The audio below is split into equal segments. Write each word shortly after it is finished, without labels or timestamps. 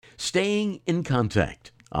Staying in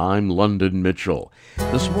Contact. I'm London Mitchell.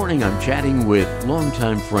 This morning I'm chatting with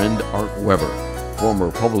longtime friend Art Weber, former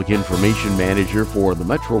public information manager for the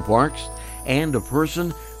Metroparks, and a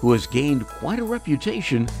person who has gained quite a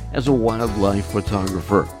reputation as a wildlife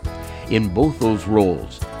photographer. In both those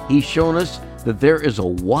roles, he's shown us that there is a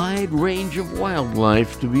wide range of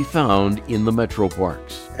wildlife to be found in the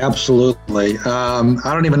Metroparks. Absolutely. I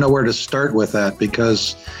don't even know where to start with that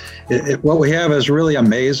because what we have is really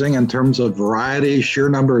amazing in terms of variety, sheer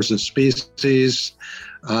numbers of species.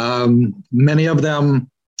 Many of them,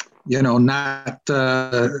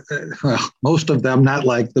 most of them not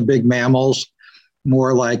like the big mammals,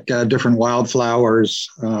 more like different wildflowers,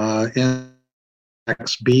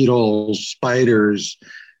 insects, beetles, spiders,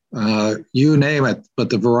 you name it. But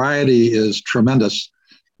the variety is tremendous.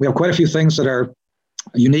 We have quite a few things that are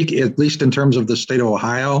unique, at least in terms of the state of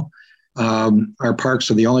Ohio. Our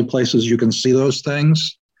parks are the only places you can see those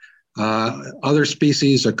things. Other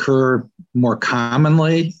species occur more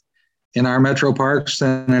commonly in our metro parks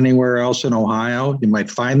than anywhere else in Ohio. You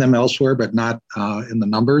might find them elsewhere, but not in the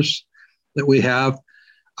numbers that we have.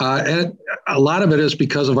 And a lot of it is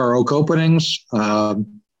because of our oak openings,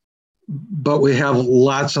 but we have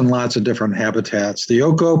lots and lots of different habitats. The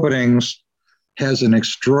oak openings has an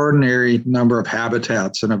extraordinary number of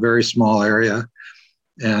habitats in a very small area.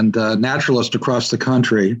 And naturalists across the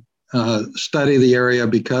country study the area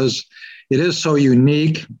because it is so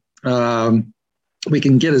unique. We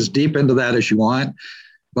can get as deep into that as you want,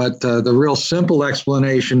 but the real simple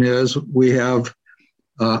explanation is we have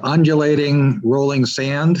undulating rolling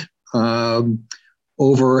sand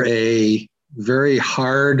over a very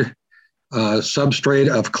hard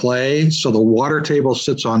substrate of clay. So the water table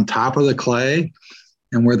sits on top of the clay.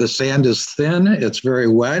 And where the sand is thin, it's very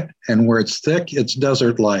wet. And where it's thick, it's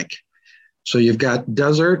desert-like. So you've got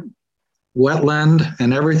desert, wetland,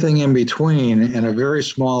 and everything in between in a very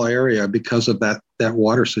small area because of that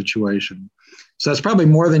water situation. So that's probably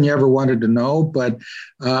more than you ever wanted to know. But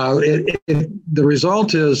the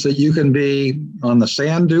result is that you can be on the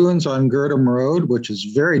sand dunes on Girdham Road, which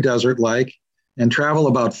is very desert-like, and travel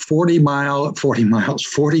about 40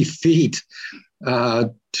 feet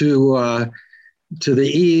to the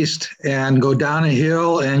east and go down a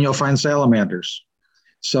hill and you'll find salamanders.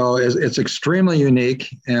 So it's extremely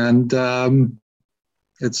unique, and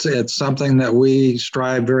it's something that we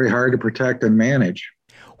strive very hard to protect and manage.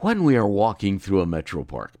 When we are walking through a metro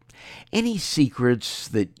park, any secrets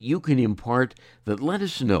that you can impart that let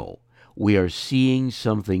us know we are seeing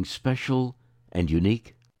something special and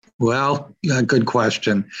unique? Well, good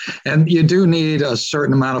question. And you do need a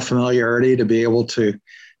certain amount of familiarity to be able to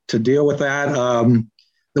deal with that.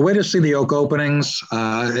 The way to see the oak openings,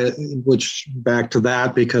 which back to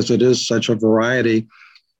that, because it is such a variety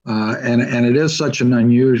and it is such an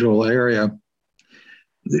unusual area.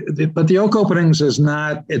 But the oak openings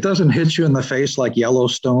it doesn't hit you in the face like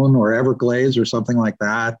Yellowstone or Everglades or something like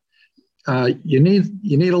that. You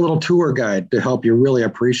need a little tour guide to help you really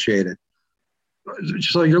appreciate it.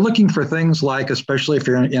 So you're looking for things like, especially if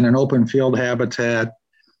you're in an open field habitat,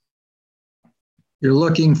 you're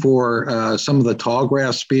looking for some of the tall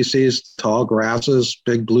grass species, tall grasses,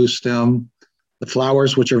 big blue stem, the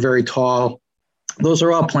flowers, which are very tall. Those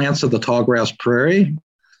are all plants of the tall grass prairie,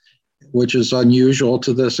 which is unusual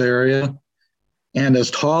to this area. And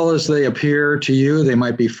as tall as they appear to you, they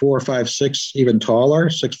might be 4, 5, 6, even taller,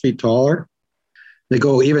 6 feet taller. They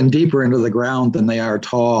go even deeper into the ground than they are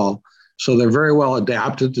tall. So they're very well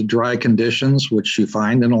adapted to dry conditions, which you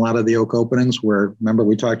find in a lot of the oak openings where, remember,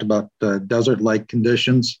 we talked about desert-like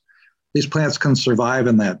conditions. These plants can survive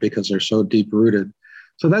in that because they're so deep-rooted.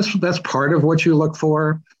 So that's part of what you look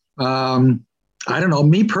for. I don't know.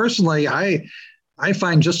 Me personally, I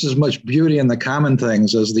find just as much beauty in the common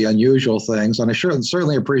things as the unusual things, and I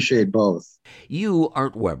certainly appreciate both. You,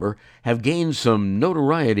 Art Weber, have gained some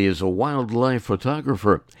notoriety as a wildlife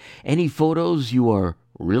photographer. Any photos you are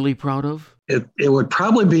really proud of? It would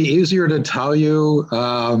probably be easier to tell you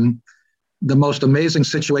the most amazing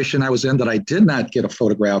situation I was in that I did not get a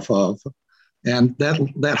photograph of. And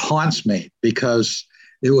that haunts me because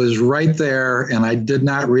it was right there and I did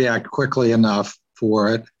not react quickly enough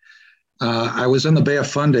for it. I was in the Bay of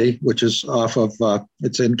Fundy, which is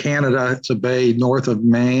it's in Canada. It's a bay north of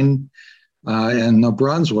Maine and New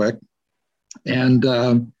Brunswick. And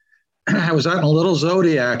I was out in a little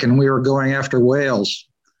Zodiac and we were going after whales.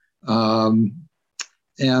 And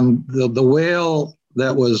the whale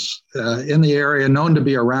that was in the area known to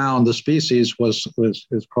be around, the species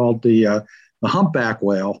is called the humpback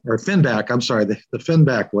whale, or finback, I'm sorry, the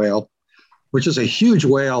finback whale, which is a huge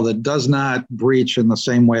whale that does not breach in the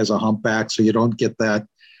same way as a humpback, so you don't get that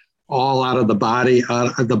all out of the body,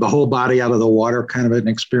 the whole body out of the water kind of an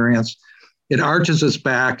experience. It arches its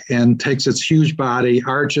back and takes its huge body,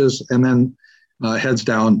 arches, and then heads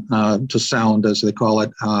down to sound, as they call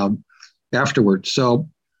it, afterwards. So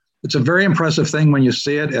it's a very impressive thing when you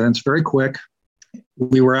see it, and it's very quick.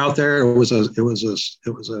 We were out there. It was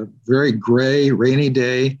a very gray, rainy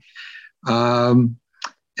day, and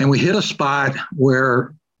we hit a spot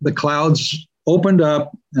where the clouds opened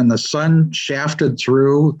up and the sun shafted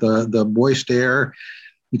through the moist air.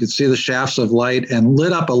 You could see the shafts of light and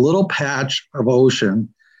lit up a little patch of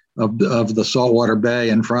ocean of the saltwater bay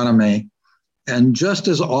in front of me. And just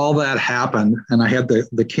as all that happened, and I had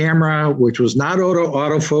the camera, which was not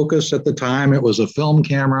autofocus at the time, it was a film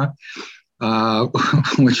camera,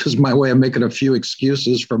 which is my way of making a few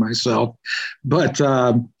excuses for myself. But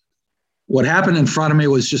what happened in front of me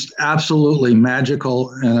was just absolutely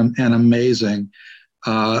magical and amazing.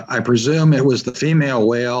 I presume it was the female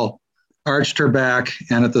whale arched her back,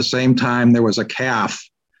 and at the same time, there was a calf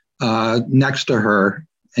next to her.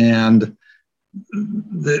 And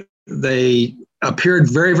they appeared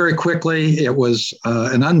very, very quickly. It was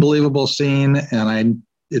an unbelievable scene, and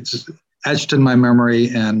it's etched in my memory,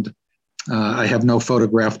 and I have no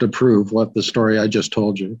photograph to prove what the story I just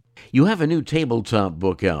told you. You have a new tabletop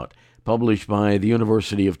book out, published by the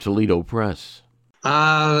University of Toledo Press.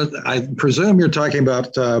 I presume you're talking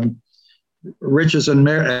about Riches and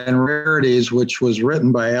Rarities, which was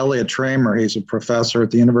written by Elliot Tramer. He's a professor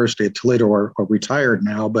at the University of Toledo, or retired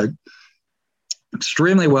now, but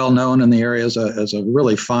extremely well known in the area as a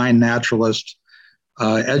really fine naturalist,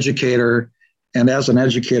 educator. And as an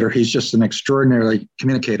educator, he's just an extraordinary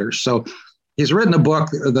communicator. So he's written a book.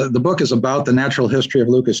 The book is about the natural history of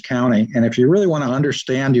Lucas County. And if you really want to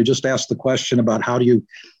understand, you just ask the question about how do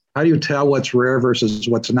you tell what's rare versus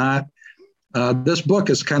what's not. This book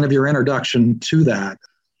is kind of your introduction to that.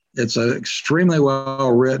 It's an extremely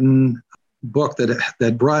well-written book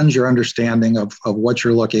that broadens your understanding of what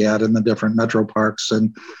you're looking at in the different metro parks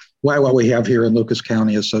and why what we have here in Lucas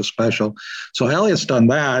County is so special. So Elliot's done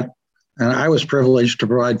that, and I was privileged to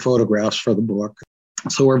provide photographs for the book.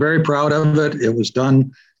 So we're very proud of it. It was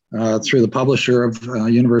done through the publisher of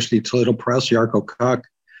University of Toledo Press, Yarko Kuck,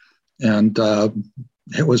 and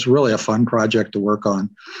it was really a fun project to work on.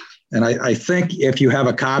 And I think if you have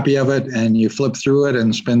a copy of it and you flip through it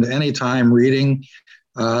and spend any time reading,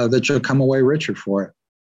 that you'll come away richer for it.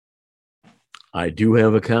 I do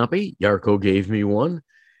have a copy. Yarko gave me one.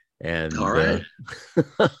 And all right.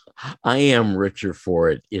 I am richer for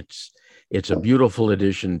it. It's a beautiful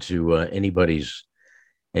addition to anybody's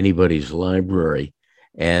library.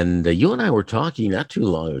 And you and I were talking not too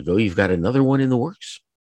long ago. You've got another one in the works?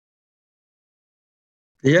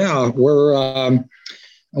 Yeah, I'm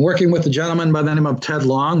working with a gentleman by the name of Ted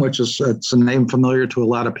Long, it's a name familiar to a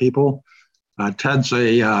lot of people. Ted's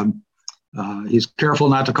he's careful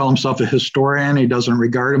not to call himself a historian. He doesn't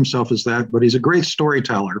regard himself as that, but he's a great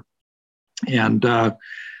storyteller and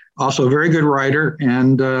also a very good writer.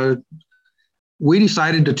 And we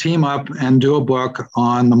decided to team up and do a book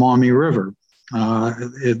on the Maumee River.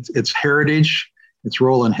 Its heritage, its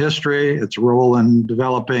role in history, its role in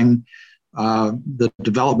developing the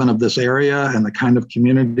development of this area and the kind of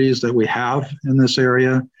communities that we have in this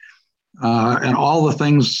area, and all the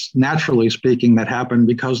things, naturally speaking, that happen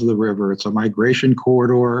because of the river. It's a migration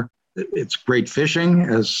corridor. It's great fishing,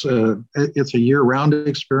 as it's a year-round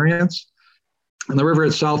experience. And the river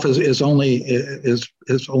itself is only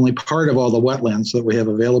part of all the wetlands that we have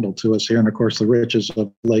available to us here, and of course the riches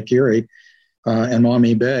of Lake Erie and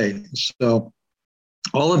Maumee Bay. So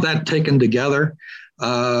all of that taken together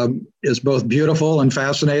is both beautiful and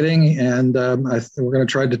fascinating, and we're going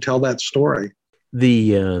to try to tell that story.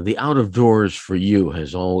 The out of doors for you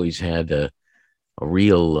has always had a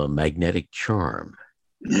real magnetic charm.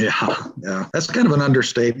 Yeah, that's kind of an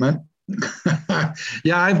understatement.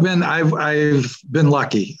 Yeah, I've been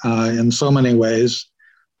lucky in so many ways,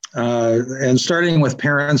 and starting with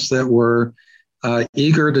parents that were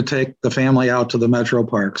eager to take the family out to the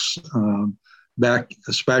Metroparks. Back,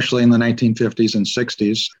 especially in the 1950s and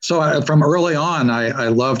 60s. So from early on, I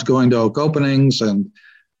loved going to oak openings, and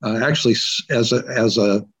actually, as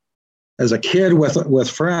a kid with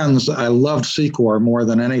friends, I loved Secor more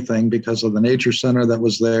than anything because of the nature center that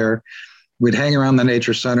was there. We'd hang around the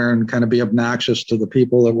nature center and kind of be obnoxious to the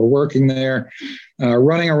people that were working there,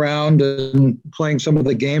 running around and playing some of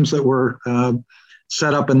the games that were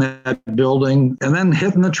set up in that building, and then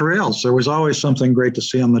hitting the trails. There was always something great to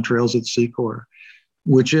see on the trails at Secor,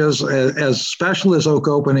 which is as special as oak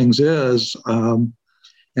openings is.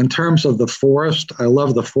 In terms of the forest, I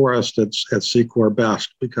love the forest at Secor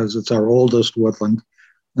best because it's our oldest woodland.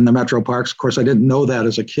 in the Metroparks. Of course, I didn't know that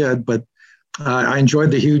as a kid, but I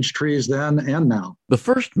enjoyed the huge trees then and now. The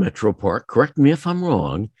first Metro Park, correct me if I'm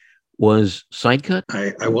wrong, was Sidecut?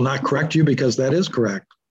 I will not correct you because that is correct.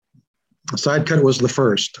 Sidecut was the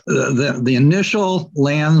first. The initial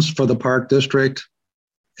lands for the park district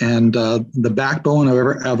and the backbone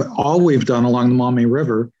of all we've done along the Maumee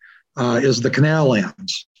River is the canal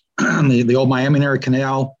lands. the old Miami-Area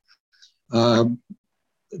Canal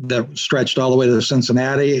that stretched all the way to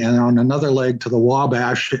Cincinnati and on another leg to the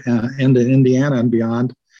Wabash into Indiana and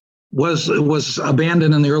beyond was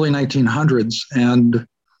abandoned in the early 1900s. And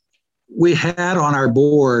we had on our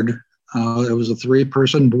board, it was a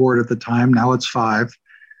 3-person board at the time, now it's 5,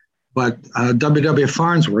 but W.W.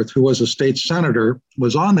 Farnsworth, who was a state senator,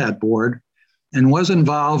 was on that board and was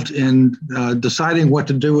involved in deciding what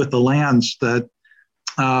to do with the lands that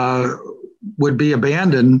would be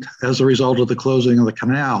abandoned as a result of the closing of the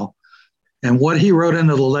canal. And what he wrote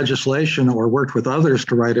into the legislation, or worked with others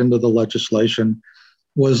to write into the legislation,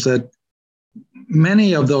 was that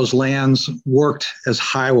many of those lands worked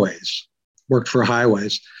for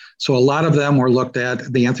highways. So a lot of them were looked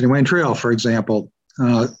at. The Anthony Wayne Trail, for example,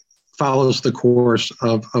 follows the course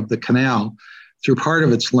of the canal through part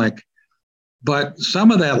of its length. But some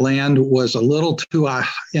of that land was a little too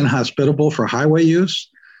inhospitable for highway use.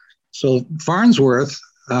 So Farnsworth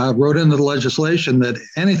wrote into the legislation that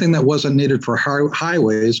anything that wasn't needed for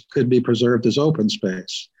highways could be preserved as open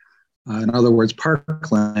space. In other words,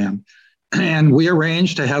 parkland. And we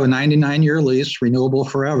arranged to have a 99-year lease, renewable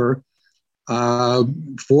forever,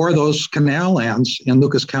 for those canal lands in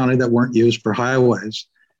Lucas County that weren't used for highways.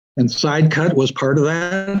 And Sidecut was part of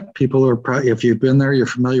that. People are probably, if you've been there, you're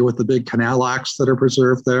familiar with the big canal locks that are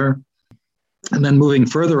preserved there. And then moving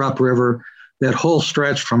further upriver, that whole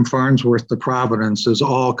stretch from Farnsworth to Providence is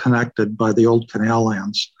all connected by the old canal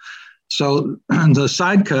lands. So the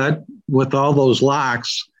Sidecut, with all those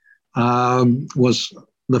locks, was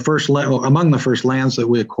the first among the first lands that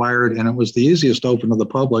we acquired, and it was the easiest to open to the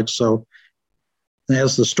public. So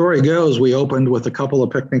as the story goes, we opened with a couple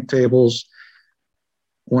of picnic tables,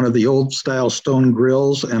 one of the old style stone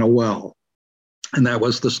grills, and a well. And that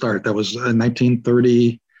was the start. That was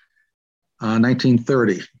 1930.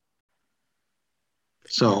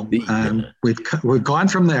 So we've gone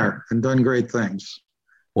from there and done great things.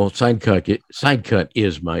 Well, Sidecut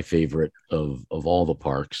is my favorite of all the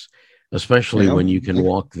parks, especially when you can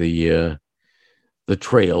walk the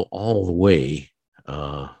trail all the way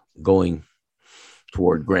going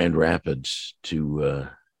toward Grand Rapids to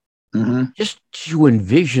just to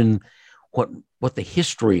envision what the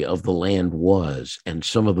history of the land was and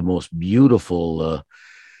some of the most beautiful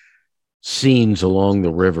scenes along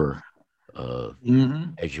the river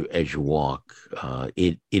as you walk.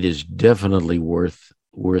 It is definitely worth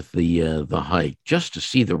the hike just to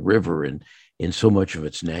see the river in so much of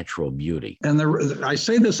its natural beauty. And I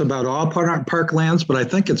say this about all park lands, but I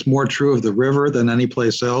think it's more true of the river than any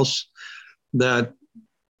place else, that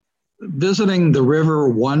visiting the river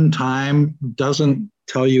one time doesn't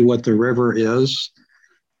tell you what the river is.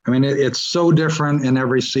 I mean, it's so different in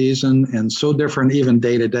every season and so different even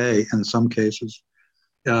day to day in some cases.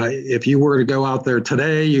 If you were to go out there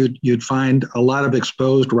today, you'd find a lot of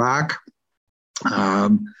exposed rock,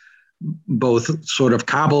 both sort of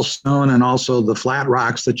cobblestone and also the flat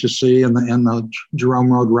rocks that you see in the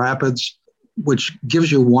Jerome Road Rapids, which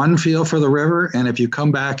gives you one feel for the river. And if you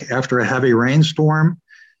come back after a heavy rainstorm,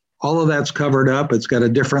 all of that's covered up. It's got a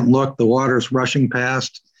different look. The water's rushing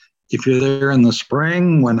past. If you're there in the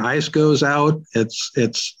spring, when ice goes out,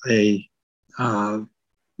 it's a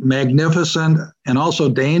magnificent and also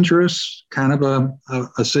dangerous kind of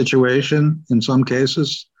a situation in some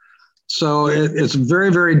cases. So it's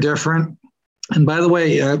very, very different. And by the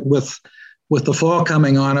way, with the fall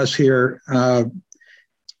coming on us here,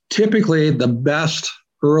 typically the best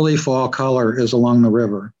early fall color is along the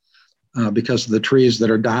river because the trees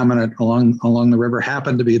that are dominant along the river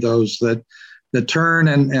happen to be those that turn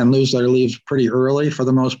and lose their leaves pretty early for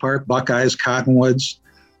the most part. Buckeyes, cottonwoods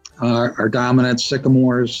are dominant,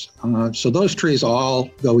 sycamores. So those trees all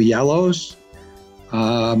go yellows,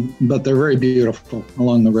 but they're very beautiful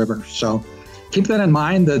along the river. So keep that in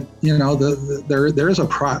mind that, there is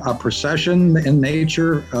a procession in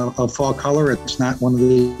nature of fall color. It's not one of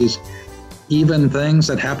these even things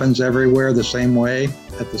that happens everywhere the same way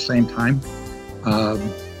at the same time.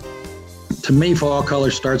 To me, fall color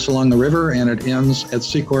starts along the river and it ends at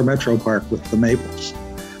Secor Metro Park with the maples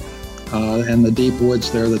and the deep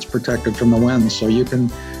woods there that's protected from the winds. So you can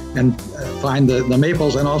find the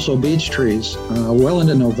maples and also beech trees well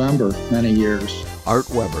into November many years. Art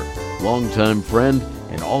Weber, longtime friend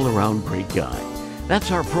and all-around great guy. That's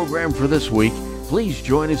our program for this week. Please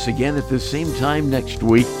join us again at the same time next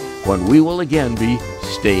week when we will again be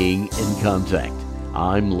staying in contact.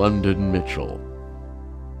 I'm London Mitchell.